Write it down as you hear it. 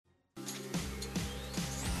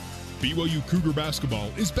BYU Cougar basketball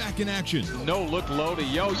is back in action. No look low to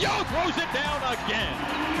Yo. Yo throws it down again.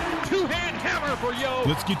 Two-hand hammer for Yo.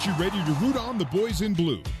 Let's get you ready to root on the boys in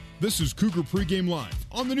blue. This is Cougar Pregame Live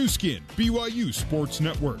on the new skin, BYU Sports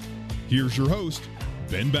Network. Here's your host,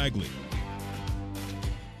 Ben Bagley.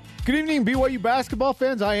 Good evening, BYU basketball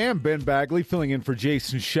fans. I am Ben Bagley, filling in for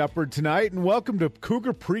Jason Shepard tonight, and welcome to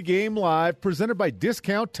Cougar Pregame Live, presented by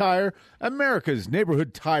Discount Tire, America's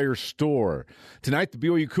neighborhood tire store. Tonight, the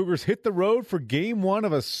BYU Cougars hit the road for Game 1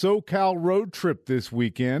 of a SoCal road trip this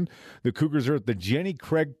weekend. The Cougars are at the Jenny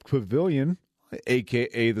Craig Pavilion,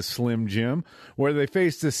 a.k.a. the Slim Jim, where they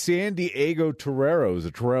face the San Diego Toreros.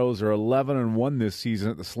 The Toreros are 11-1 this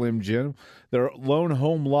season at the Slim Jim. Their lone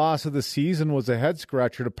home loss of the season was a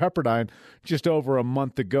head-scratcher to Pepperdine just over a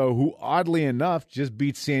month ago, who oddly enough just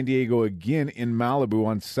beat San Diego again in Malibu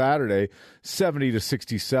on Saturday,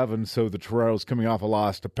 70-67. So the Toreros coming off a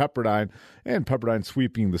loss to Pepperdine, and Pepperdine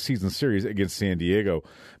sweeping the season series against San Diego.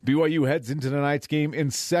 BYU heads into tonight's game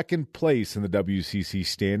in second place in the WCC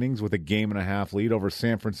standings with a game-and-a-half lead over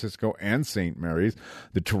San Francisco and St. Mary's.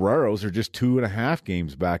 The Toreros are just 2.5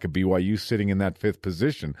 games back of BYU, sitting in that fifth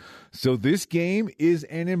position. So this game is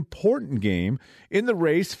an important game in the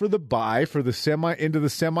race for the bye for the into the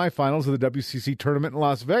semifinals of the WCC tournament in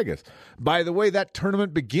Las Vegas. By the way, that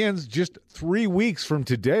tournament begins just 3 weeks from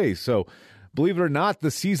today. So believe it or not, the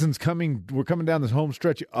season's coming. We're coming down this home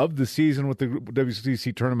stretch of the season with the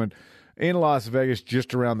WCC tournament in Las Vegas,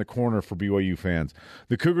 just around the corner for BYU fans.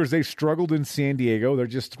 The Cougars, they struggled in San Diego. They're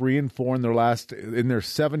just 3-4 in their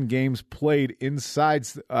 7 games played inside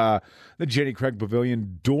the Jenny Craig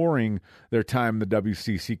Pavilion during their time in the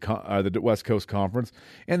WCC, the West Coast Conference.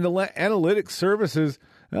 And the analytics services,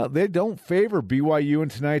 they don't favor BYU in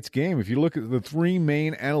tonight's game. If you look at the 3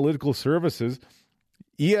 main analytical services,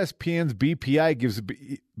 ESPN's BPI gives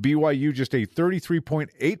BYU just a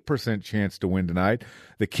 33.8% chance to win tonight.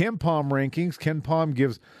 The KenPom rankings, KenPom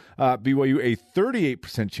gives BYU a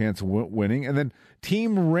 38% chance of winning. And then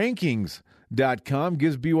TeamRankings.com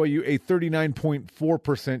gives BYU a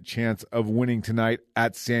 39.4% chance of winning tonight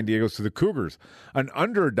at San Diego. So the Cougars, an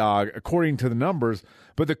underdog according to the numbers.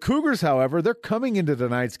 But the Cougars, however, they're coming into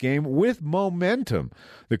tonight's game with momentum.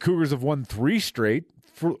 The Cougars have won 3 straight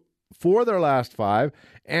for their last 5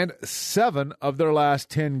 and 7 of their last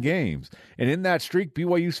 10 games. And in that streak,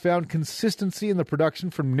 BYU's found consistency in the production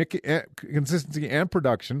from consistency and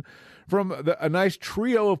production from a nice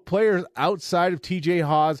trio of players outside of TJ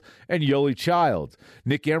Haws and Yoli Childs.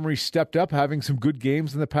 Nick Emery stepped up, having some good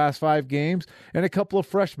games in the past 5 games, and a couple of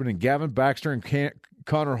freshmen in Gavin Baxter and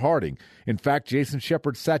Connor Harding. In fact, Jason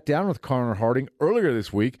Shepard sat down with Connor Harding earlier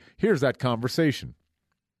this week. Here's that conversation.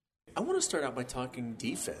 I want to start out by talking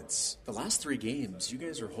defense. The last 3 games, you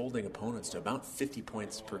guys are holding opponents to about 50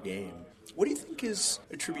 points per game. What do you think is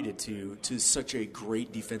attributed to such a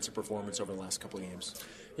great defensive performance over the last couple of games?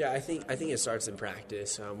 Yeah, I think it starts in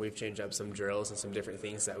practice. We've changed up some drills and some different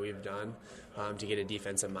things that we've done to get a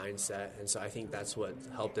defensive mindset. And so I think that's what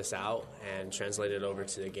helped us out and translated over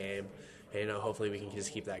to the game. And, hopefully we can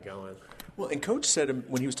just keep that going. Well, and Coach said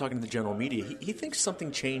when he was talking to the general media, he thinks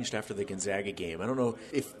something changed after the Gonzaga game. I don't know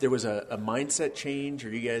if there was a mindset change or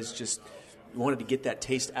you guys just wanted to get that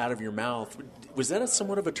taste out of your mouth. Was that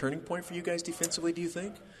somewhat of a turning point for you guys defensively, do you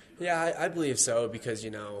think? Yeah, I believe so because,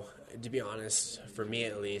 to be honest, for me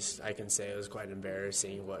at least, I can say it was quite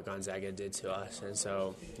embarrassing what Gonzaga did to us. And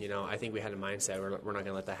so, I think we had a mindset we're not going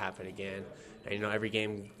to let that happen again. And, every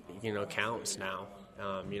game, counts now.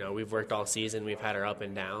 We've worked all season. We've had our up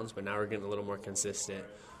and downs, but now we're getting a little more consistent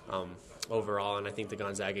overall. And I think the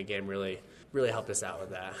Gonzaga game really helped us out with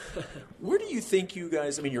that. Where do you think you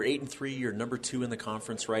guys, you're 8-3, you're number 2 in the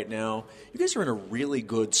conference right now. You guys are in a really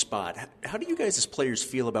good spot. How do you guys as players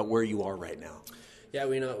feel about where you are right now? Yeah,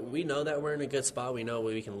 we know that we're in a good spot. We know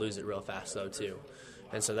we can lose it real fast, though, too.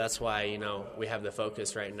 And so that's why, we have the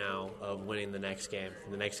focus right now of winning the next game.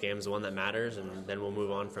 The next game is the one that matters, and then we'll move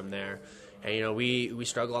on from there. And, we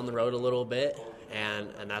struggle on the road a little bit, and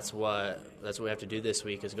that's what we have to do this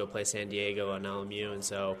week is go play San Diego and LMU. And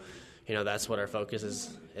so, that's what our focus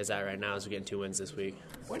is at right now is we're getting 2 wins this week.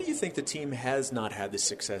 Why do you think the team has not had the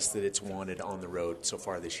success that it's wanted on the road so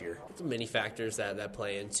far this year? There's many factors that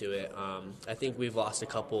play into it. I think we've lost a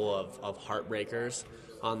couple of heartbreakers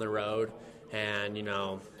on the road. And,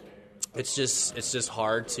 it's just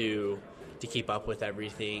hard to keep up with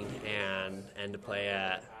everything and to play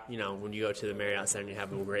at, when you go to the Marriott Center, you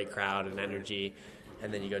have a great crowd and energy,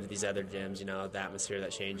 and then you go to these other gyms, the atmosphere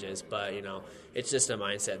that changes. But, it's just a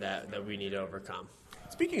mindset that we need to overcome.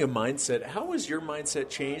 Speaking of mindset, how has your mindset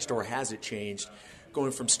changed or has it changed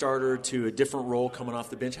going from starter to a different role coming off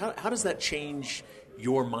the bench. How does that change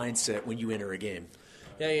your mindset when you enter a game?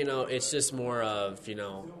 Yeah, it's just more of,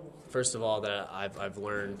 first of all, that I've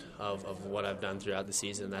learned of what I've done throughout the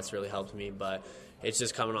season. That's really helped me. But it's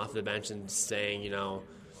just coming off the bench and saying,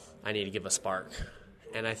 I need to give a spark.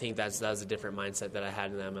 And I think that was a different mindset that I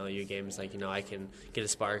had in the MLU games. Like, I can get a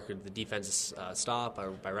spark with the defense stop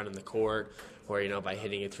or by running the court or, by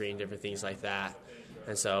hitting a three and different things like that.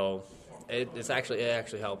 And so it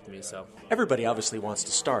actually helped me. So everybody obviously wants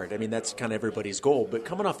to start. I mean, that's kind of everybody's goal. But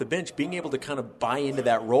coming off the bench, being able to kind of buy into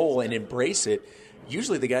that role and embrace it,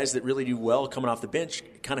 usually the guys that really do well coming off the bench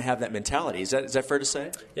kind of have that mentality. Is that fair to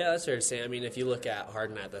say? Yeah, that's fair to say. I mean, if you look at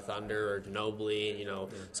Harden at the Thunder or Ginobili,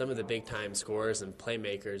 some of the big-time scorers and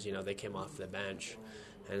playmakers, they came off the bench.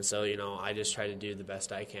 And so, I just try to do the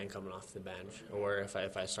best I can coming off the bench. Or if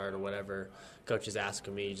I start or whatever, coach is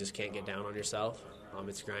asking me, you just can't get down on yourself.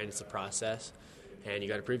 It's a grind, it's a process, and you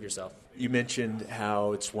got to prove yourself. You mentioned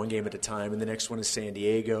how it's one game at a time, and the next one is San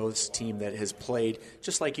Diego. It's a team that has played,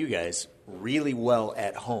 just like you guys, really well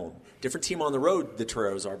at home. Different team on the road, the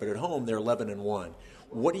Toreros are, but at home they're 11-1.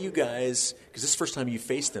 What do you guys, because this is the first time you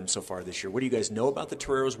faced them so far this year, what do you guys know about the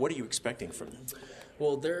Toreros? What are you expecting from them?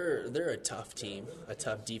 Well, they're a tough team, a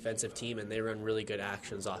tough defensive team, and they run really good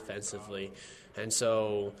actions offensively. And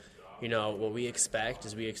so, what we expect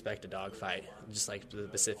is a dogfight, just like the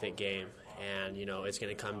Pacific game. And, it's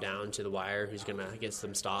going to come down to the wire who's going to get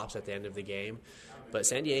some stops at the end of the game. But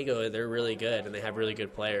San Diego, they're really good, and they have really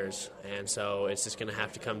good players. And so it's just going to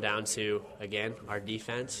have to come down to, again, our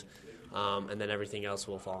defense, and then everything else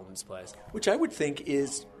will fall into place. Which I would think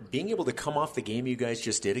is being able to come off the game you guys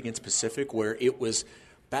just did against Pacific, where it was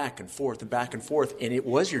back and forth, and it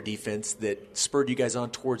was your defense that spurred you guys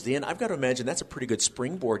on towards the end. I've got to imagine that's a pretty good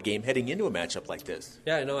springboard game heading into a matchup like this.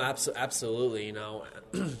 Yeah, no, absolutely.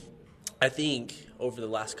 I think over the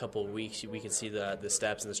last couple of weeks, we could see the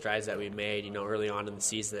steps and the strides that we made, early on in the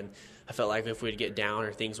season. I felt like if we'd get down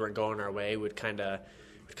or things weren't going our way, we'd kind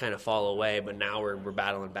of fall away. But now we're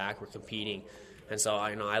battling back, we're competing. And so,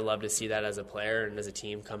 I love to see that as a player and as a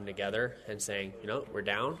team come together and saying, we're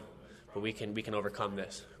down, but we can overcome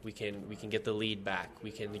this. We can get the lead back.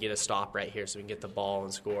 We can get a stop right here so we can get the ball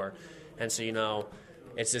and score. And so,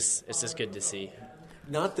 it's just good to see.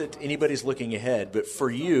 Not that anybody's looking ahead, but for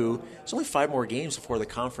you, there's only 5 more games before the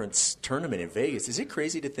conference tournament in Vegas. Is it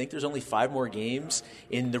crazy to think there's only 5 more games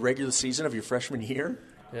in the regular season of your freshman year?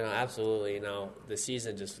 Absolutely. The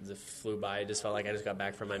season just flew by. It just felt like I just got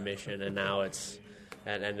back from my mission, and now it's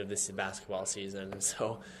at the end of this basketball season. And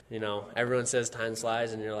so, everyone says time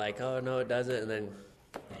flies, and you're like, oh, no, it doesn't. And then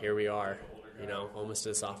here we are, almost to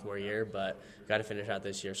the sophomore year, but got to finish out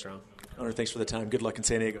this year strong. Connor, thanks for the time. Good luck in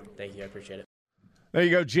San Diego. Thank you. I appreciate it. There you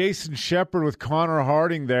go, Jason Shepard with Connor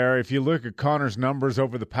Harding there. If you look at Connor's numbers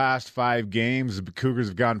over the past 5 games, the Cougars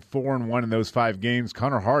have gone 4-1 in those 5 games.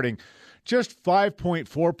 Connor Harding, just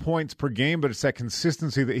 5.4 points per game, but it's that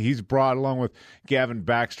consistency that he's brought along with Gavin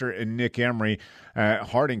Baxter and Nick Emery.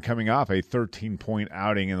 Harding coming off a 13-point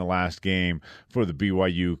outing in the last game for the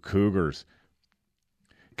BYU Cougars.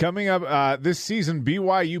 Coming up this season,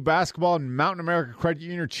 BYU basketball and Mountain America Credit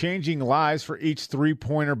Union are changing lives. For each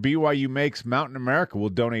 3-pointer BYU makes, Mountain America will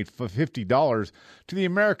donate $50 to the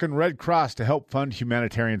American Red Cross to help fund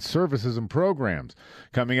humanitarian services and programs.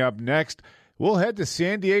 Coming up next, we'll head to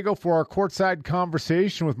San Diego for our courtside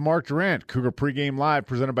conversation with Mark Durrant. Cougar Pregame Live,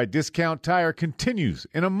 presented by Discount Tire, continues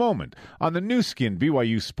in a moment on the Nu Skin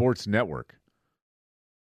BYU Sports Network.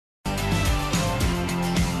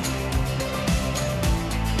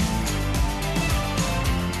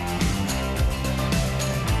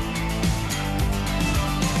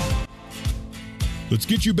 Let's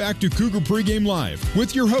get you back to Cougar Pregame Live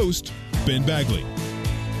with your host, Ben Bagley.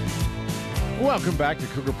 Welcome back to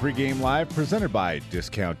Cougar Pregame Live, presented by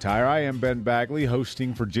Discount Tire. I am Ben Bagley,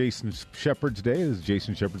 hosting for Jason Shepard today. This is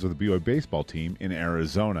Jason Shepard with the BYU baseball team in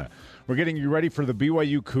Arizona. We're getting you ready for the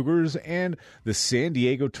BYU Cougars and the San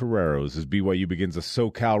Diego Toreros as BYU begins a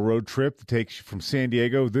SoCal road trip to take from San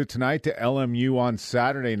Diego tonight to LMU on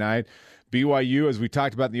Saturday night. BYU, as we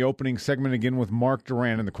talked about in the opening segment again with Mark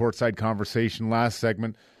Durrant in the courtside conversation last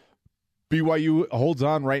segment, BYU holds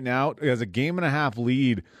on right now as a 1.5 game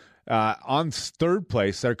lead on third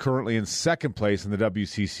place. They're currently in second place in the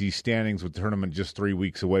WCC standings with the tournament just 3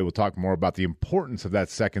 weeks away. We'll talk more about the importance of that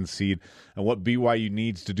second seed and what BYU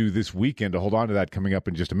needs to do this weekend to hold on to that coming up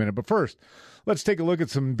in just a minute. But first, Let's take a look at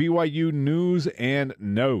some BYU news and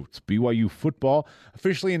notes. BYU football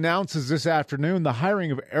officially announces this afternoon the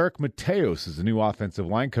hiring of Eric Mateos as the new offensive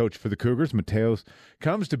line coach for the Cougars. Mateos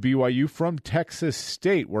comes to BYU from Texas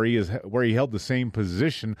State, where he held the same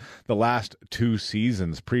position the last 2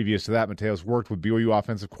 seasons. Previous to that, Mateos worked with BYU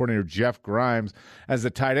offensive coordinator Jeff Grimes as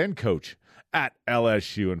the tight end coach at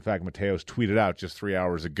LSU. In fact, Mateos tweeted out just 3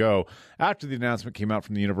 hours ago after the announcement came out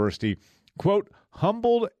from the university, quote,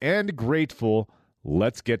 "Humbled and grateful.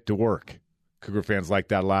 Let's get to work." Cougar fans like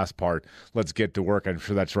that last part. Let's get to work. I'm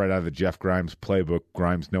sure that's right out of the Jeff Grimes playbook.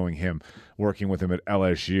 Grimes knowing him, working with him at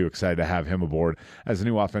LSU. Excited to have him aboard as the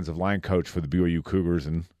new offensive line coach for the BYU Cougars.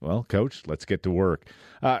 And, well, coach, let's get to work.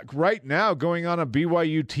 Right now, going on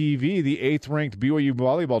BYU TV, the 8th-ranked BYU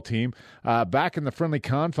volleyball team back in the friendly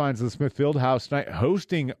confines of the Smith Fieldhouse tonight,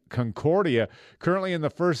 hosting Concordia. Currently in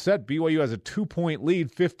the first set, BYU has a 2-point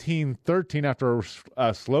lead, 15-13 after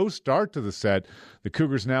a slow start to the set. The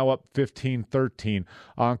Cougars now up 15-13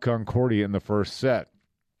 on Concordia in the first set.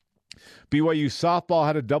 BYU softball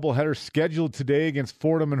had a doubleheader scheduled today against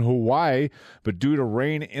Fordham in Hawaii, but due to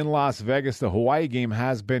rain in Las Vegas, the Hawaii game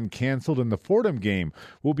has been canceled, and the Fordham game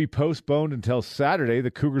will be postponed until Saturday.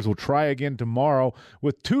 The Cougars will try again tomorrow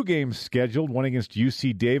with 2 games scheduled, one against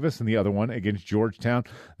UC Davis and the other one against Georgetown.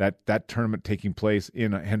 That tournament taking place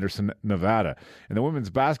in Henderson, Nevada. And the women's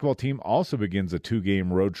basketball team also begins a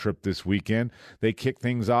 2-game road trip this weekend. They kick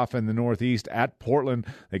things off in the Northeast at Portland.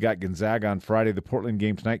 They got Gonzaga on Friday. The Portland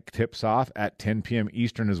game tonight tips off at 10 p.m.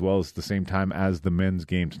 Eastern, as well as the same time as the men's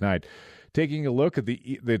game tonight. Taking a look at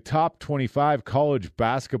the top 25 college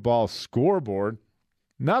basketball scoreboard,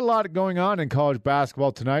 not a lot going on in college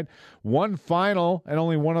basketball tonight. One final and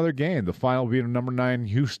only one other game. The final being number 9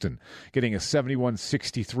 Houston, getting a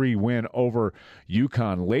 71-63 win over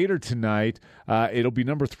UConn. Later tonight, it'll be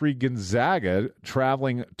number 3 Gonzaga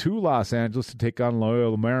traveling to Los Angeles to take on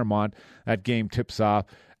Loyola Marymount. That game tips off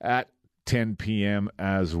at 10 p.m.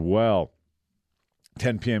 as well.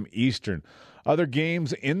 10 p.m. Eastern. Other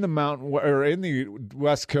games in the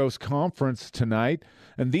West Coast Conference tonight,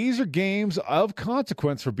 and these are games of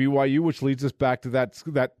consequence for BYU, which leads us back to that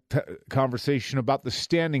conversation about the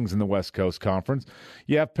standings in the West Coast Conference.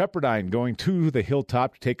 You have Pepperdine going to the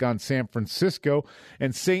Hilltop to take on San Francisco,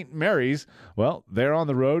 and St. Mary's, well, they're on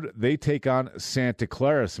the road. They take on Santa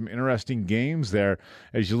Clara. Some interesting games there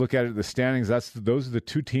as you look at it, the standings. Those are the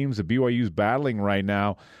 2 teams that BYU's battling right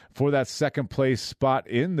now for that second-place spot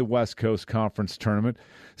in the West Coast Conference tournament.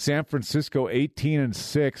 San Francisco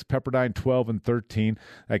 18-6, Pepperdine 12-13.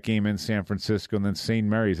 That game in San Francisco, and then St.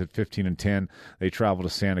 Mary's at 15-10. They travel to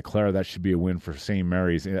Santa Clara. That should be a win for St.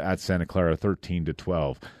 Mary's at Santa Clara,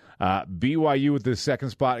 13-12. BYU with the second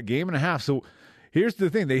spot, a game and a half. So here's the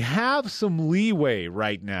thing. They have some leeway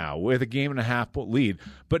right now with a game-and-a-half lead,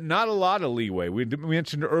 but not a lot of leeway. We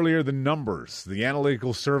mentioned earlier the numbers, the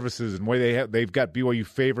analytical services, and the way they've got BYU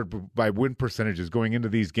favored by win percentages going into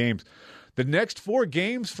these games. The next 4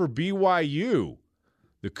 games for BYU,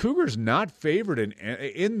 the Cougars not favored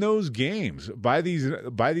in those games by these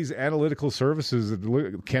analytical services,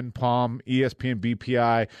 Ken Palm, ESPN,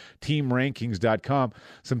 BPI, TeamRankings.com.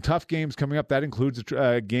 Some tough games coming up. That includes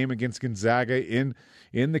a game against Gonzaga in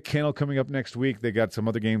the Kennel coming up next week. They got some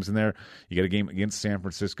other games in there. You got a game against San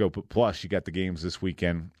Francisco, but plus you got the games this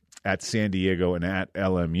weekend at San Diego and at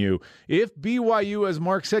LMU. If BYU, as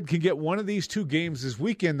Mark said, can get one of these 2 games this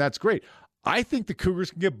weekend, that's great. I think the Cougars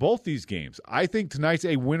can get both these games. I think tonight's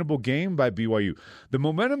a winnable game by BYU. The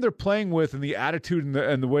momentum they're playing with and the attitude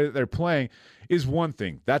and the way that they're playing is one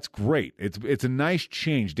thing. That's great. It's a nice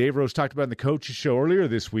change. Dave Rose talked about in the Coaches Show earlier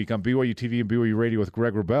this week on BYU TV and BYU Radio with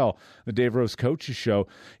Greg Wrubell, the Dave Rose Coaches Show.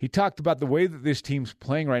 He talked about the way that this team's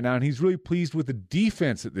playing right now, and he's really pleased with the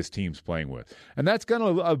defense that this team's playing with. And that's gone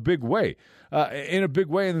a big way,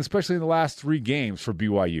 and especially in the last 3 games for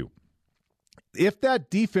BYU. If that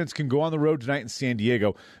defense can go on the road tonight in San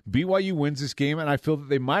Diego, BYU wins this game, and I feel that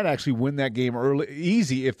they might actually win that game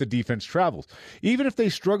easy if the defense travels. Even if they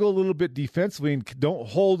struggle a little bit defensively and don't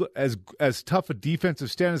hold as tough a defensive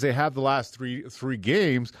stand as they have the last three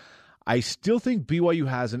games, I still think BYU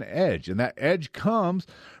has an edge, and that edge comes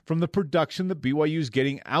from the production that BYU is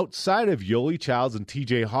getting outside of Yoli Childs and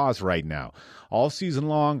TJ Haws right now. All season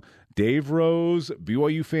long, Dave Rose,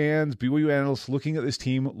 BYU fans, BYU analysts looking at this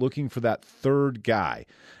team, looking for that third guy.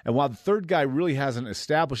 And while the third guy really hasn't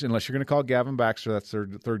established, unless you're going to call Gavin Baxter, that's their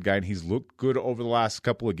third guy, and he's looked good over the last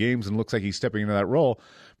couple of games and looks like he's stepping into that role.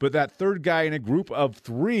 But that third guy in a group of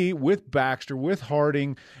 3 with Baxter, with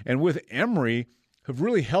Harding, and with Emery have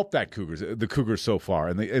really helped the Cougars so far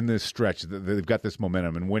in this stretch. They've got this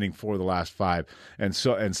momentum and winning 4 of the last 5 and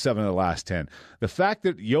 7 of the last 10. The fact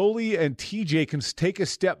that Yoli and TJ can take a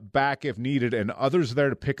step back if needed, and others are there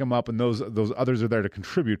to pick them up, and those others are there to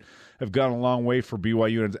contribute, have gone a long way for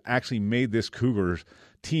BYU and has actually made this Cougars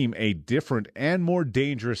team a different and more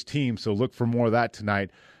dangerous team. So look for more of that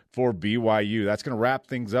tonight for BYU. That's going to wrap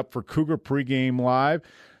things up for Cougar Pregame Live.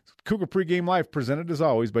 Cougar Pregame Live presented as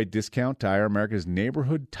always by Discount Tire, America's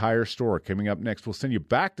neighborhood tire store. Coming up next, we'll send you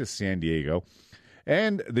back to San Diego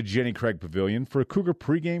and the Jenny Craig Pavilion for a Cougar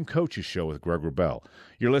Pregame Coaches Show with Greg Wrubell.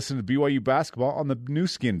 You're listening to BYU Basketball on the new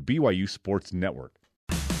skin BYU Sports Network.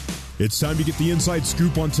 It's time to get the inside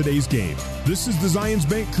scoop on today's game. This is the Zions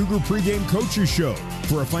Bank Cougar Pregame Coaches Show.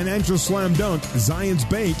 For a financial slam dunk, Zions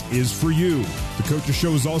Bank is for you. The Coaches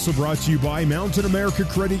Show is also brought to you by Mountain America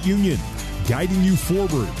Credit Union, guiding you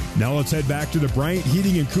forward. Now let's head back to the Bryant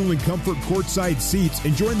Heating and Cooling Comfort courtside seats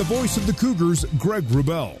and join the voice of the Cougars, Greg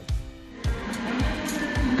Wrubell.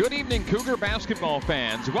 Good evening, Cougar basketball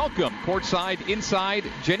fans. Welcome courtside inside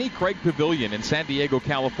Jenny Craig Pavilion in San Diego,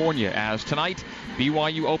 California, as tonight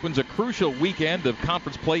BYU opens a crucial weekend of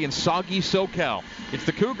conference play in soggy SoCal. It's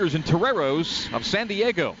the Cougars and Toreros of San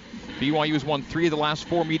Diego. BYU has won 3 of the last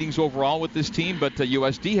 4 meetings overall with this team, but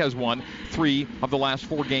USD has won 3 of the last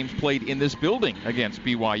 4 games played in this building against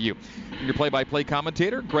BYU. And your play-by-play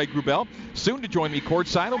commentator, Greg Wrubell. Soon to join me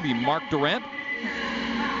courtside will be Mark Durant.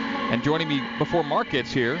 And joining me before Mark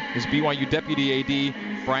gets here is BYU Deputy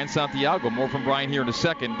AD Brian Santiago. More from Brian here in a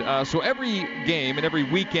second. So every game and every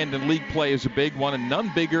weekend in league play is a big one, and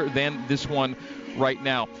none bigger than this one right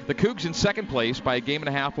now. The Cougs in second place by a game and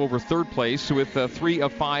a half over third place with 3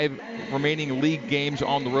 of 5 remaining league games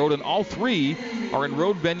on the road, and all 3 are in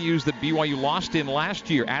road venues that BYU lost in last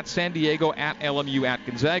year, at San Diego, at LMU, at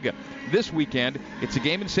Gonzaga. This weekend, it's a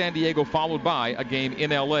game in San Diego followed by a game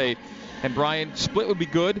in LA. And Brian, split would be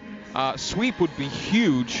good. Sweep would be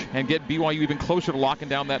huge and get BYU even closer to locking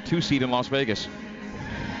down that 2 seed in Las Vegas.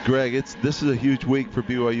 Greg, this is a huge week for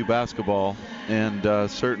BYU basketball, and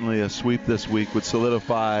certainly a sweep this week would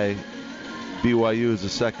solidify BYU as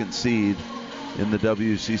a 2nd seed in the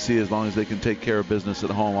WCC as long as they can take care of business at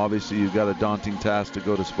home. Obviously, you've got a daunting task to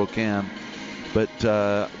go to Spokane, but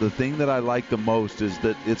the thing that I like the most is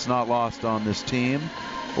that it's not lost on this team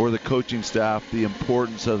or the coaching staff the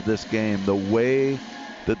importance of this game, the way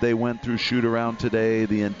that they went through shoot-around today,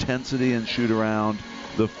 the intensity in shoot-around,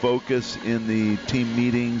 the focus in the team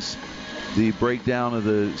meetings, the breakdown of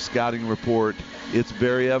the scouting report. It's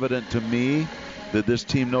very evident to me that this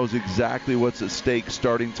team knows exactly what's at stake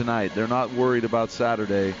starting tonight. They're not worried about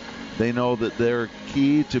Saturday. They know that they're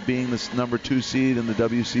key to being this number 2 seed in the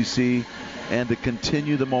WCC and to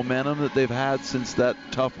continue the momentum that they've had since that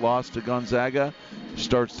tough loss to Gonzaga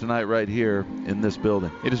starts tonight right here in this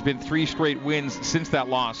building. It has been 3 straight wins since that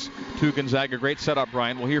loss to Gonzaga. Great setup,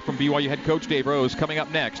 Brian. We'll hear from BYU head coach Dave Rose coming up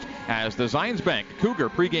next as the Zions Bank Cougar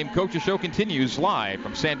Pregame Coaches Show continues live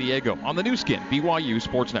from San Diego on the new skin BYU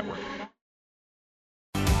Sports Network.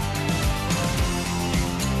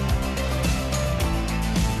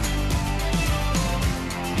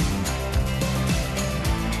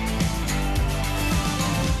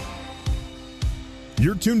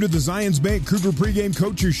 You're tuned to the Zions Bank Cougar Pregame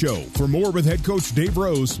Coaches Show. For more with head coach Dave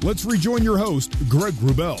Rose, let's rejoin your host, Greg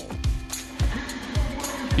Wrubell.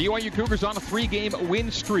 BYU Cougars on a 3-game win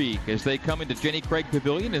streak as they come into Jenny Craig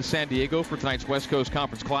Pavilion in San Diego for tonight's West Coast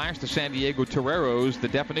Conference Clash. The San Diego Toreros, the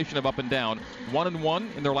definition of up and down,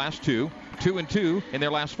 1-1 in their last 2, 2-2 in their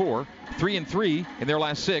last 4, 3-3 in their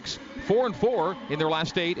last 6, 4-4 in their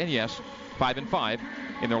last 8, and yes, 5-5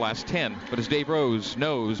 in their last 10. But as Dave Rose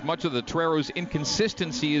knows, much of the Toreros'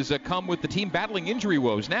 inconsistency has come with the team battling injury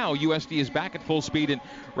woes. Now USD is back at full speed and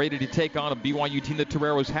ready to take on a BYU team that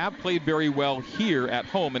Toreros have played very well here at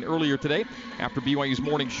home. And earlier today, after BYU's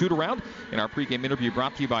morning shoot-around, in our pregame interview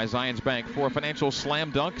brought to you by Zions Bank, for a financial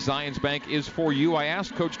slam dunk, Zions Bank is for you. I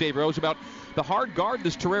asked Coach Dave Rose about the hard guard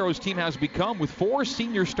this Toreros team has become with 4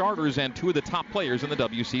 senior starters and 2 of the top players in the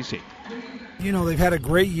WCC. You know, they've had a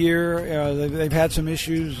great year. They've had some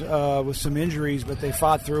issues with some injuries, but they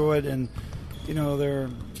fought through it, and you know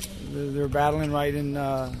they're battling right in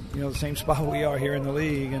the same spot we are here in the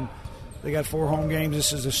league. And they got 4 home games.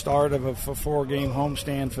 This is the start of a 4-game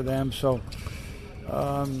homestand for them. So,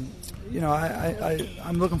 I'm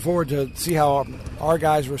looking forward to see how our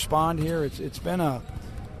guys respond here. It's been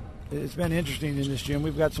interesting in this gym.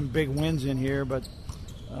 We've got some big wins in here, but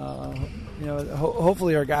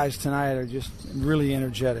hopefully our guys tonight are just really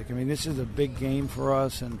energetic. I mean, this is a big game for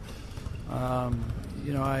us, and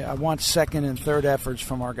I want second and third efforts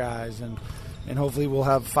from our guys, and and hopefully we'll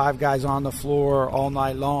have 5 guys on the floor all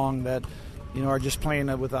night long that, are just playing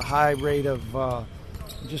with a high rate of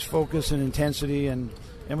just focus and intensity, and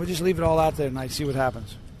we'll just leave it all out there tonight, see what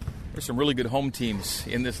happens. There's some really good home teams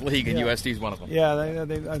in this league, and USD is one of them. Yeah,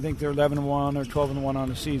 I think they're 11-1 or 12-1 on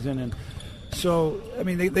the season, and so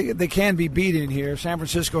they can be beaten here. San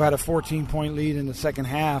Francisco had a 14-point lead in the second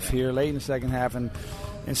half here, late in the second half, and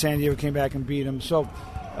San Diego came back and beat them. So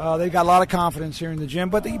they've got a lot of confidence here in the gym,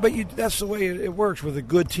 but that's the way it works with a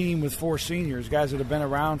good team with 4 seniors, guys that have been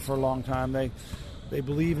around for a long time. They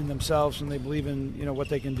believe in themselves and they believe in what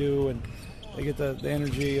they can do, and they get the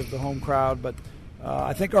energy of the home crowd, but.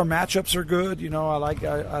 I think our matchups are good.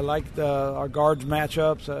 I like our guards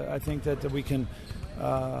matchups. I think that we can,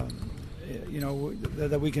 that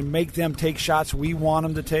we can make them take shots we want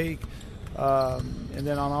them to take, and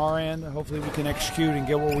then on our end, hopefully we can execute and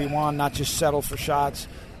get what we want, not just settle for shots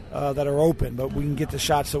that are open, but we can get the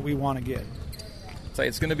shots that we want to get. So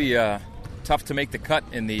it's going to be tough to make the cut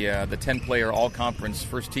in the 10-player all-conference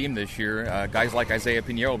first team this year. Guys like Isaiah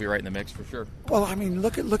Pinheiro will be right in the mix for sure. Well, I mean,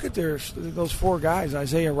 look at those 4 guys: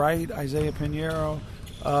 Isaiah Wright, Isaiah Pinheiro,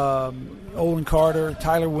 Olin Carter,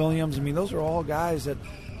 Tyler Williams. I mean, those are all guys that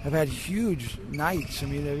have had huge nights. I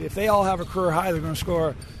mean, if they all have a career high, they're going to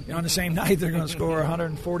score. On the same night, they're going to score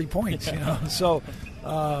 140 points. So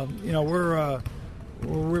we're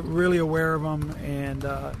really aware of them, and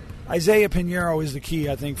Isaiah Pinheiro is the key,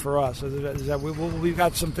 I think, for us. Is that we've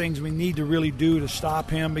got some things we need to really do to stop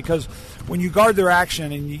him, because when you guard their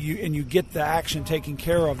action and you get the action taken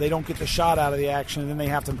care of, they don't get the shot out of the action, and then they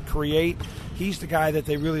have to create. He's the guy that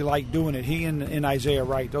they really like doing it. He and Isaiah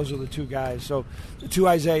Wright, those are the 2 guys. So the 2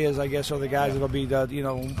 Isaiahs, I guess, are the guys that'll be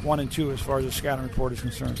 1 and 2 as far as the scouting report is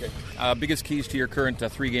concerned. Okay. Biggest keys to your current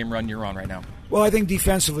 3-game run you're on right now? Well, I think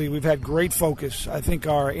defensively we've had great focus. I think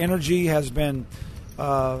our energy has been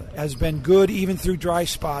good even through dry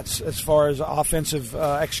spots as far as offensive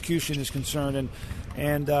execution is concerned,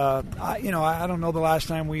 and I don't know the last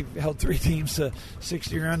time we held 3 teams to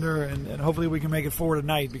 60 or under, and hopefully we can make it 4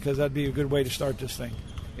 tonight, because that'd be a good way to start this thing.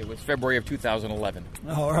 It was February of 2011.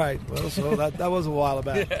 All right, well, so that was a while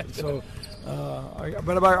back. So,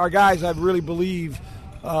 but our guys, I really believe,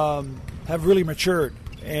 have really matured,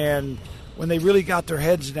 and when they really got their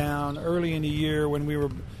heads down early in the year, when we were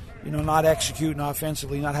not executing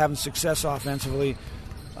offensively, not having success offensively,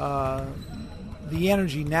 the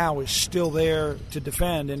energy now is still there to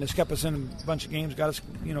defend, and it's kept us in a bunch of games, got us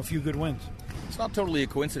a few good wins. It's not totally a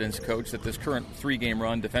coincidence, Coach, that this current 3-game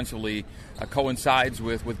run defensively coincides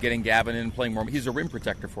with getting Gavin in and playing more. He's a rim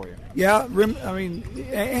protector for you. Yeah,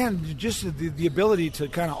 and just the ability to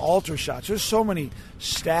kind of alter shots. There's so many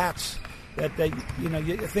stats that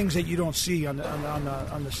things that you don't see on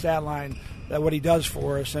the stat line, that what he does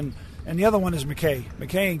for us. And the other one is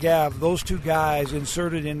McKay and Gav, those 2 guys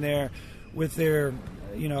inserted in there with their,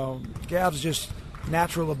 Gav's just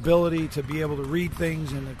natural ability to be able to read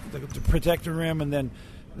things and to protect the rim, and then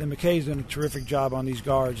McKay's done a terrific job on these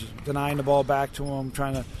guards, denying the ball back to them,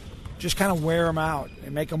 trying to just kind of wear them out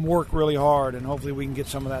and make them work really hard, and hopefully we can get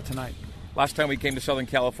some of that tonight. Last time we came to Southern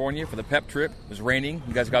California for the PEP trip, it was raining.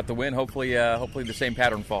 You guys got the win. Hopefully the same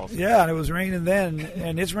pattern falls. Yeah, and it was raining then,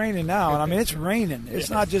 and it's raining now. And I mean, it's raining. It's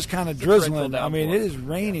not just kind of drizzling. I mean, it is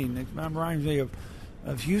raining. It reminds me of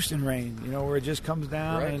Houston rain, where it just comes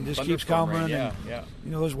down and just keeps coming. Yeah,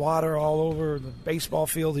 and, there's water all over the baseball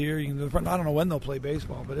field here. I don't know when they'll play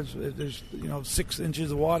baseball, but there's 6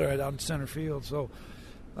 inches of water out in center field. So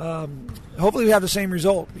hopefully we have the same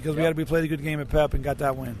result, because we had to play a good game at PEP and got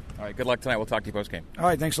that win. All right, good luck tonight. We'll talk to you post-game. All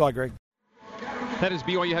right, thanks a lot, Greg. That is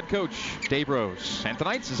BYU head coach Dave Rose. And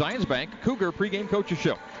tonight's Zions Bank Cougar pregame coaches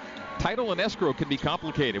show. Title and escrow can be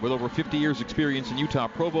complicated. With over 50 years experience in Utah,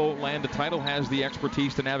 Provo Land Title has the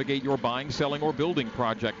expertise to navigate your buying, selling, or building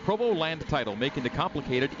project. Provo Land Title, making the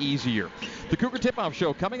complicated easier. The Cougar Tip-Off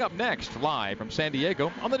Show coming up next, live from San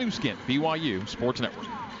Diego on the new skin, BYU Sports Network.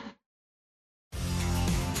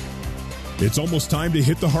 It's almost time to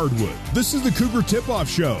hit the hardwood. This is the Cougar Tip-Off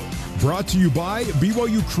Show, brought to you by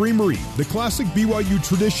BYU Creamery, the classic BYU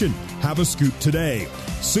tradition. Have a scoop today.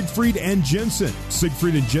 Siegfried and Jensen.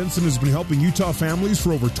 Siegfried and Jensen has been helping Utah families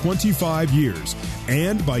for over 25 years.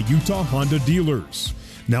 And by Utah Honda dealers.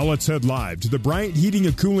 Now let's head live to the Bryant Heating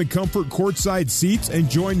and Cooling Comfort courtside seats and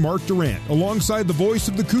join Mark Durant alongside the voice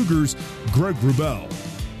of the Cougars, Greg Wrubell.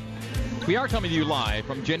 We are coming to you live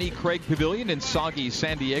from Jenny Craig Pavilion in soggy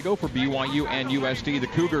San Diego for BYU and USD. The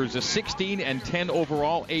Cougars 16-10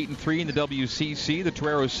 overall, 8-3 in the WCC. The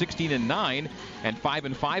Toreros 16-9 and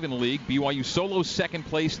 5-5 in the league. BYU solo second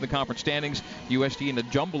place in the conference standings. USD in a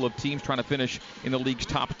jumble of teams trying to finish in the league's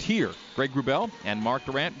top tier. Greg Wrubell and Mark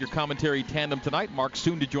Durrant, your commentary tandem tonight. Mark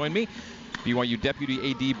soon to join me. BYU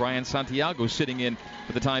Deputy AD Brian Santiago sitting in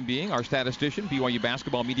for the time being. Our statistician, BYU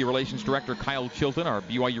Basketball Media Relations Director Kyle Chilton. Our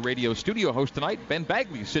BYU Radio studio host tonight, Ben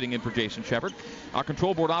Bagley, sitting in for Jason Shepard. Our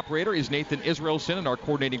control board operator is Nathan Israelson, and our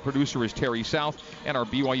coordinating producer is Terry South. And our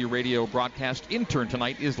BYU Radio broadcast intern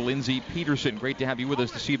tonight is Lindsey Peterson. Great to have you with us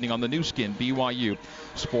this evening on the new skin, BYU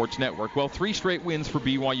Sports Network. Well, 3 straight wins for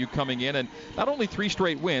BYU coming in, and not only 3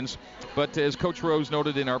 straight wins, but as Coach Rose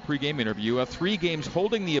noted in our pregame interview, 3 games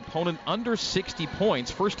holding the opponent under 60 points.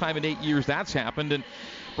 First time in 8 years that's happened. And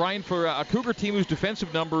Brian, for a Cougar team whose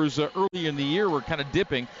defensive numbers early in the year were kind of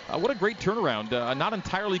dipping, what a great turnaround. Not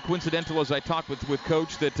entirely coincidental, as I talked with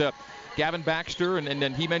Coach, that Gavin Baxter, and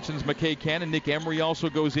then he mentions McKay Cannon. Nick Emery also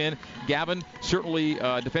goes in. Gavin, certainly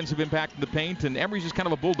defensive impact in the paint, and Emery's just kind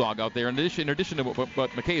of a bulldog out there in addition to what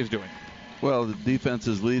McKay is doing. Well, the defense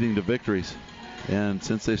is leading to victories. And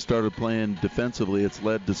since they started playing defensively, it's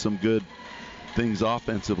led to some good things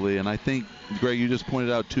offensively. And I think, Greg, you just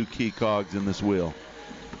pointed out 2 key cogs in this wheel.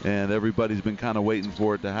 And everybody's been kind of waiting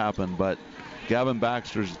for it to happen. But Gavin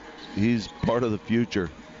Baxter, he's part of the future.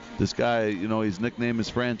 This guy, his nickname is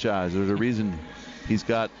franchise. There's a reason he's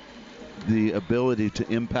got the ability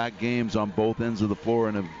to impact games on both ends of the floor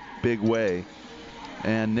in a big way.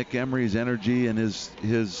 And Nick Emery's energy and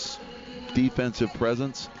his defensive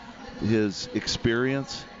presence, his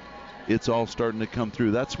experience, it's all starting to come through.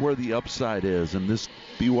 That's where the upside is. And this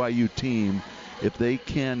BYU team, if they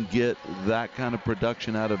can get that kind of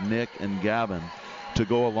production out of Nick and Gavin to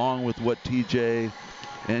go along with what TJ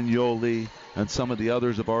and Yoli and some of the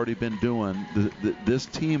others have already been doing, this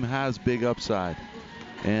team has big upside.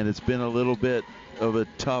 And it's been a little bit of a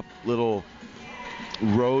tough little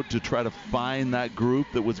road to try to find that group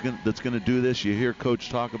that's going to do this. You hear Coach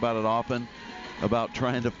talk about it often, about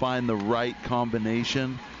trying to find the right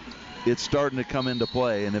combination. It's starting to come into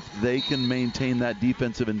play, and if they can maintain that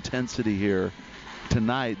defensive intensity here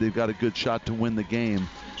tonight, they've got a good shot to win the game,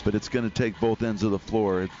 but it's going to take both ends of the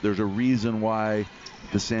floor. There's a reason why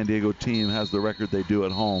the San Diego team has the record they do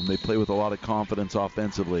at home. They play with a lot of confidence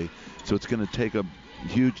offensively, so it's going to take a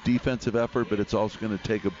huge defensive effort, but it's also going to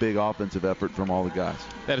take a big offensive effort from all the guys.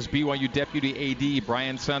 That is BYU Deputy AD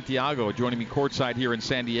Brian Santiago joining me courtside here in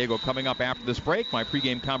San Diego. Coming up after this break, my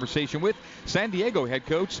pregame conversation with San Diego head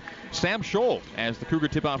coach Sam Scholl as the Cougar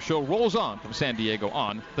Tip-Off Show rolls on from San Diego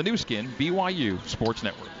on the new skin, BYU Sports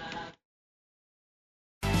Network.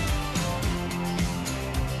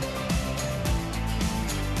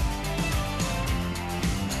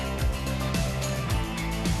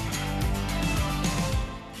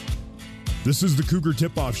 This is the Cougar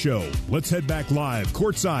Tip-Off Show. Let's head back live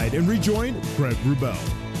courtside and rejoin Greg Wrubell.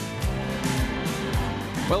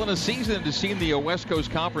 Well, in a season that has seen the West Coast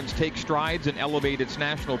Conference take strides and elevate its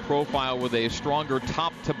national profile with a stronger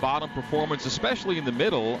top-to-bottom performance, especially in the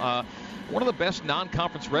middle, one of the best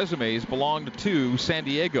non-conference resumes belonged to San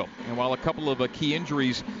Diego. And while a couple of key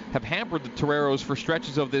injuries have hampered the Toreros for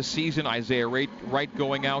stretches of this season, Isaiah Wright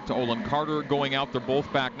going out, to Olin Carter going out, they're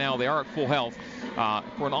both back now. They are at full health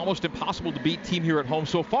for an almost impossible-to-beat team here at home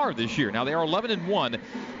so far this year. Now, they are 11-1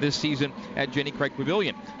 this season at Jenny Craig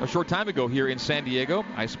Pavilion. A short time ago here in San Diego,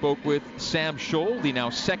 I spoke with Sam Scholl, the now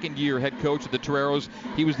second-year head coach of the Toreros.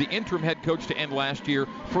 He was the interim head coach to end last year,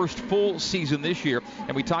 first full season this year.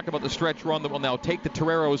 And we talked about the stretch run that will now take the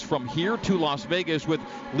Toreros from here to Las Vegas with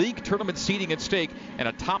league tournament seeding at stake and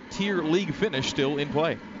a top-tier league finish still in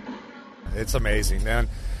play. It's amazing, man.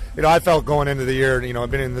 I felt going into the year,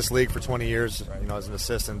 I've been in this league for 20 years, as an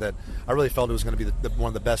assistant, that I really felt it was going to be one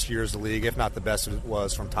of the best years of the league, if not the best it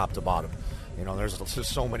was from top to bottom. There's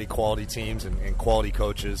just so many quality teams and quality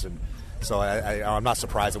coaches, and so I'm not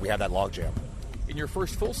surprised that we have that logjam. In your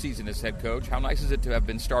first full season as head coach, how nice is it to have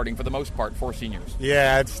been starting, for the most part, 4 seniors?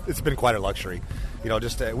 Yeah, it's been quite a luxury.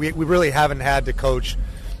 We really haven't had to coach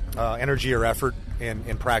energy or effort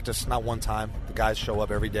in practice, not one time. The guys show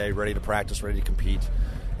up every day ready to practice, ready to compete.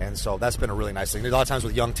 And so that's been a really nice thing. A lot of times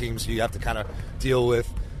with young teams, you have to kind of deal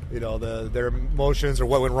with, their emotions or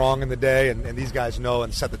what went wrong in the day. And these guys know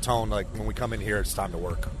and set the tone. Like when we come in here, it's time to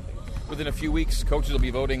work. Within a few weeks, coaches will be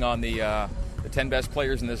voting on the 10 best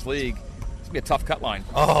players in this league. It's going to be a tough cut line.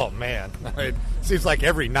 Oh, man. It seems like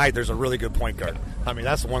every night there's a really good point guard. I mean,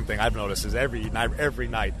 that's the one thing I've noticed is every night,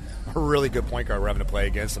 a really good point guard we're having to play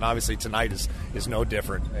against. And obviously tonight is no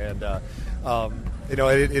different. And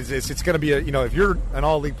it's going to be if you're an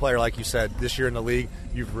all-league player, like you said, this year in the league,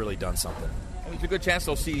 you've really done something. There's a good chance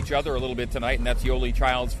they'll see each other a little bit tonight, and that's Yoli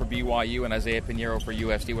Childs for BYU and Isaiah Pinheiro for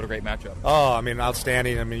USD. What a great matchup. Oh,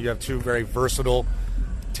 outstanding. You have two very versatile,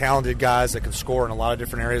 talented guys that can score in a lot of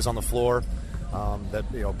different areas on the floor,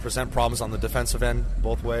 that present problems on the defensive end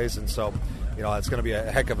both ways, and so it's going to be a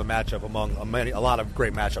heck of a matchup among a lot of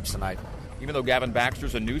great matchups tonight. Even though Gavin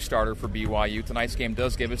Baxter's a new starter for BYU, tonight's game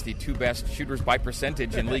does give us the two best shooters by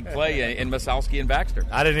percentage in league play in Massalski and Baxter.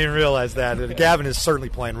 I didn't even realize that. Gavin is certainly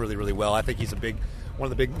playing really, really well. I think he's one of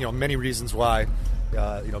the big, many reasons why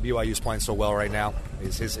BYU is playing so well right now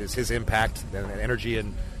is his impact and energy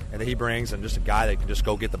and that he brings, and just a guy that can just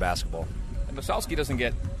go get the basketball. And Massalski doesn't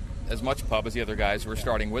get as much pub as the other guys who are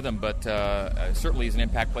starting with him, but certainly he's an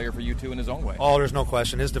impact player for you two in his own way. Oh, there's no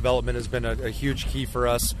question. His development has been a huge key for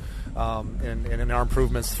us in our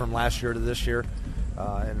improvements from last year to this year,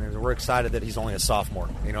 and we're excited that he's only a sophomore.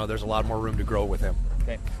 There's a lot more room to grow with him.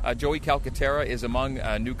 Okay. Joey Calcaterra is among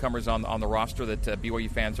newcomers on the roster that BYU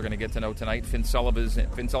fans are going to get to know tonight. Finn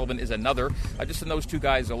Sullivan is another. Just in those two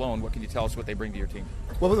guys alone, what can you tell us what they bring to your team?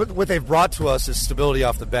 Well, what they've brought to us is stability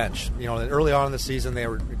off the bench. Early on in the season, they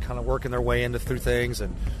were kind of working their way through things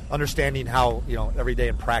and understanding how every day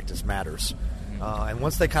in practice matters. And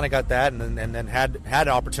once they kind of got that, and then had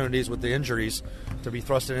opportunities with the injuries to be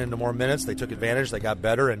thrusted into more minutes, they took advantage. They got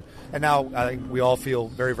better, and now I think we all feel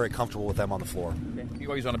very, very comfortable with them on the floor. Okay.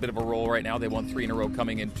 BYU's on a bit of a roll right now. They won 3 in a row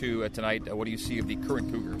coming into tonight. What do you see of the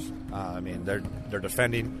current Cougars? They're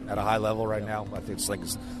defending at a high level right now. I think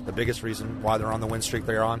it's the biggest reason why they're on the win streak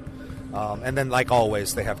they're on. And then, like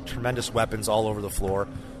always, they have tremendous weapons all over the floor.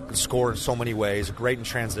 Can score in so many ways. Great in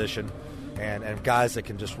transition, and guys that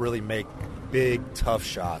can just really make big, tough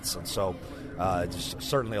shots. And so, just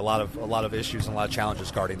certainly a lot of issues and a lot of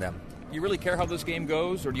challenges guarding them. You really care how this game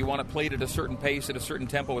goes, or do you want to play it at a certain pace, at a certain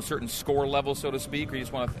tempo, a certain score level, so to speak, or you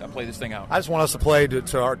just want to play this thing out? I just want us to play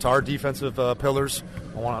to our defensive pillars.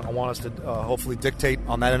 I want us to hopefully dictate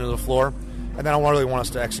on that end of the floor, and then I really want us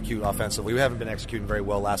to execute offensively. We haven't been executing very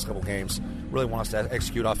well last couple games. Really want us to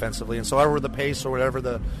execute offensively, and so whatever the pace or whatever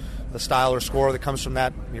the style or score that comes from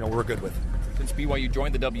that, we're good with. Since BYU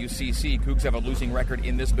joined the WCC, Cougs have a losing record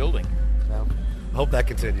in this building. Well, I hope that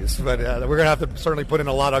continues, but we're going to have to certainly put in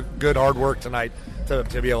a lot of good hard work tonight to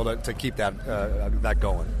be able to keep that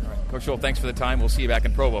going. All right. Coach Scholl, thanks for the time. We'll see you back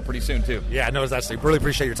in Provo pretty soon, too. Yeah, no, that's actually really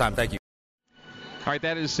appreciate your time. Thank you. All right,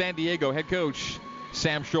 that is San Diego head coach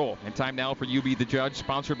Sam Scholl. And time now for You Be the Judge,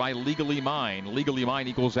 sponsored by Legally Mine. Legally Mine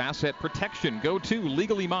equals asset protection. Go to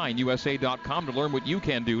LegallyMineUSA.com to learn what you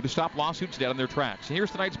can do to stop lawsuits dead in their tracks. And here's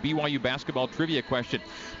tonight's BYU basketball trivia question.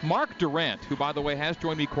 Mark Durant, who, by the way, has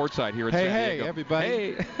joined me courtside here at San Diego. Hey,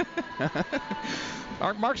 everybody. Hey.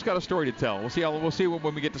 Mark's got a story to tell. We'll see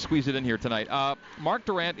when we get to squeeze it in here tonight. Mark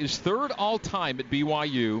Durant is third all-time at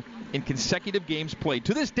BYU in consecutive games played.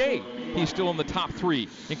 To this day, he's still in the top 3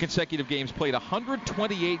 in consecutive games played.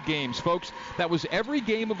 128 games, folks. That was every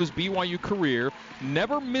game of his BYU career.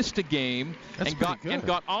 Never missed a game. That's and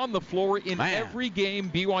got on the floor in every game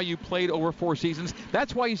BYU played over 4 seasons.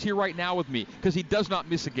 That's why he's here right now with me, because he does not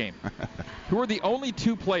miss a game. Who are the only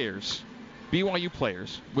 2 players, BYU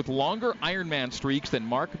players, with longer Ironman streaks than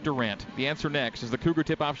Mark Durant? The answer next as the Cougar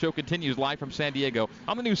Tip-Off Show continues live from San Diego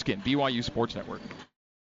on the new skin, BYU Sports Network.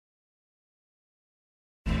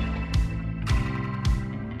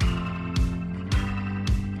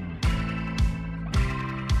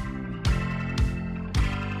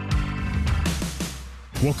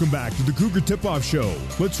 Welcome back to the Cougar Tip-Off Show.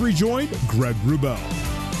 Let's rejoin Greg Wrubell.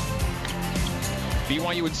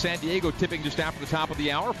 BYU and San Diego tipping just after the top of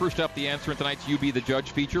the hour. First up, the answer in tonight's You Be the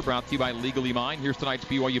Judge feature, brought to you by Legally Mine. Here's tonight's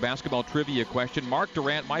BYU basketball trivia question. Mark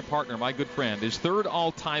Durant, my partner, my good friend, is third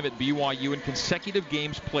all-time at BYU in consecutive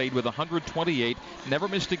games played with 128, never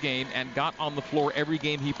missed a game, and got on the floor every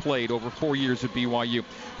game he played over 4 years at BYU.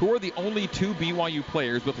 Who are the only 2 BYU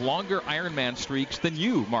players with longer Ironman streaks than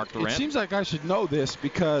you, Mark Durant? It seems like I should know this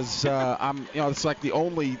because it's like the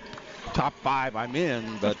only top 5 I'm in,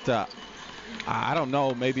 but I don't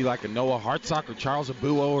know, maybe like a Noah Hartsock or Charles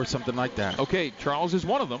Abuo or something like that. Okay, Charles is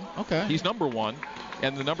one of them. Okay. He's number 1.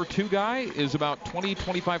 And the number 2 guy is about 20,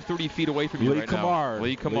 25, 30 feet away from you Lee right Cummard. now.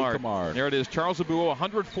 Lee Cummard. There it is. Charles Abuo,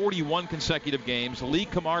 141 consecutive games. Lee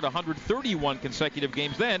Cummard, 131 consecutive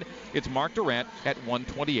games. Then it's Mark Durant at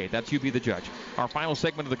 128. That's You Be the Judge. Our final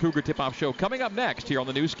segment of the Cougar Tip-Off Show coming up next here on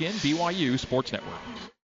the new skin, BYU Sports Network.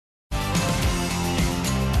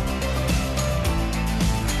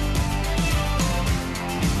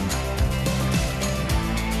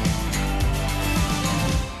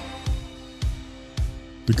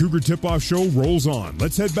 The Cougar Tip-Off Show rolls on.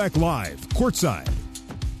 Let's head back live, courtside,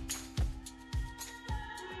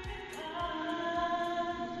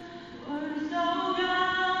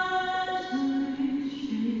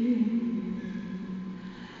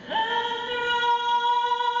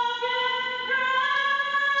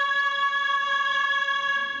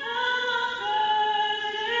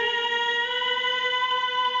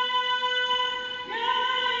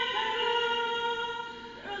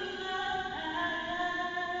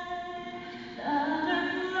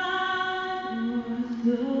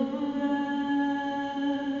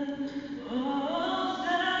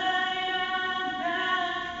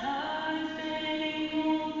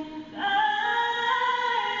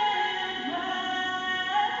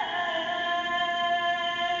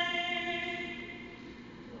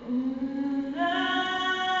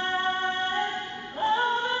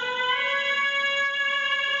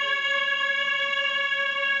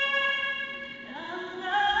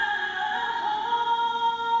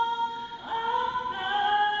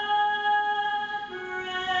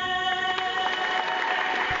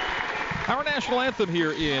 Our national anthem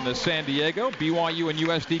here in San Diego. BYU and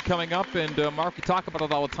USD coming up. And, Mark, we talk about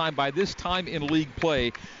it all the time. By this time in league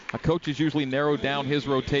play, a coach has usually narrowed down his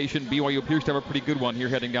rotation. BYU appears to have a pretty good one here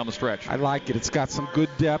heading down the stretch. I like it. It's got some good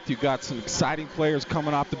depth. You've got some exciting players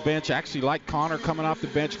coming off the bench. I actually like Connor coming off the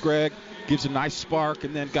bench, Greg. Gives a nice spark.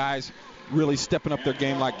 And then guys really stepping up their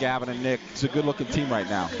game like Gavin and Nick. It's a good-looking team right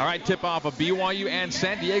now. All right, tip-off of BYU and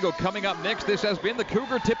San Diego coming up next. This has been the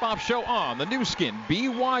Cougar Tip-Off Show on the new skin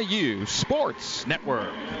BYU Sports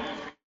Network.